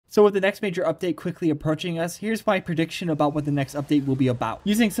So with the next major update quickly approaching us, here's my prediction about what the next update will be about.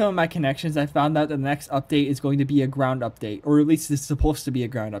 Using some of my connections, I found out that the next update is going to be a ground update, or at least it's supposed to be a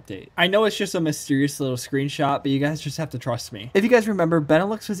ground update. I know it's just a mysterious little screenshot, but you guys just have to trust me. If you guys remember,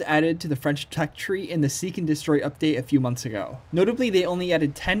 BeNeLux was added to the French tech tree in the Seek and Destroy update a few months ago. Notably, they only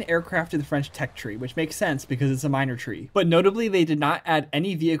added 10 aircraft to the French tech tree, which makes sense because it's a minor tree. But notably, they did not add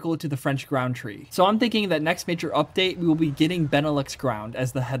any vehicle to the French ground tree. So I'm thinking that next major update, we will be getting BeNeLux ground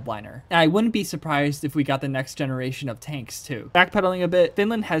as the headliner. And I wouldn't be surprised if we got the next generation of tanks too. Backpedaling a bit,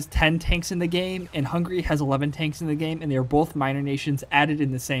 Finland has 10 tanks in the game, and Hungary has 11 tanks in the game, and they are both minor nations added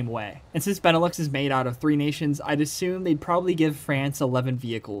in the same way. And since BeNeLux is made out of 3 nations, I'd assume they'd probably give France 11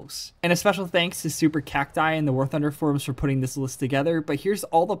 vehicles. And a special thanks to Super Cacti and the Warthunder forums for putting this list together, but here's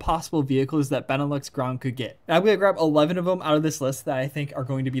all the possible vehicles that BeNeLux ground could get. And I'm going to grab 11 of them out of this list that I think are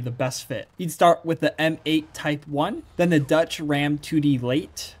going to be the best fit. You'd start with the M8 Type 1, then the Dutch Ram 2D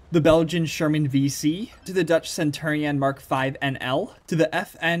Late, the Belgian Sherman VC, to the Dutch Centurion Mark V NL, to the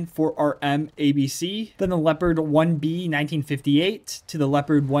FN 4RM ABC, then the Leopard 1B 1958, to the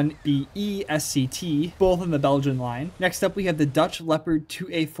Leopard 1BE SCT, both in the Belgian line. Next up we have the Dutch Leopard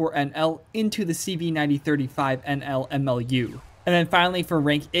 2A4 NL into the CV 9035 NL MLU. And then finally for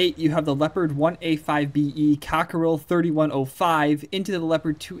rank 8, you have the Leopard 1A5BE Cockerel 3105 into the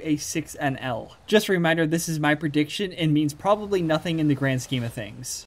Leopard 2A6NL. Just a reminder, this is my prediction and means probably nothing in the grand scheme of things.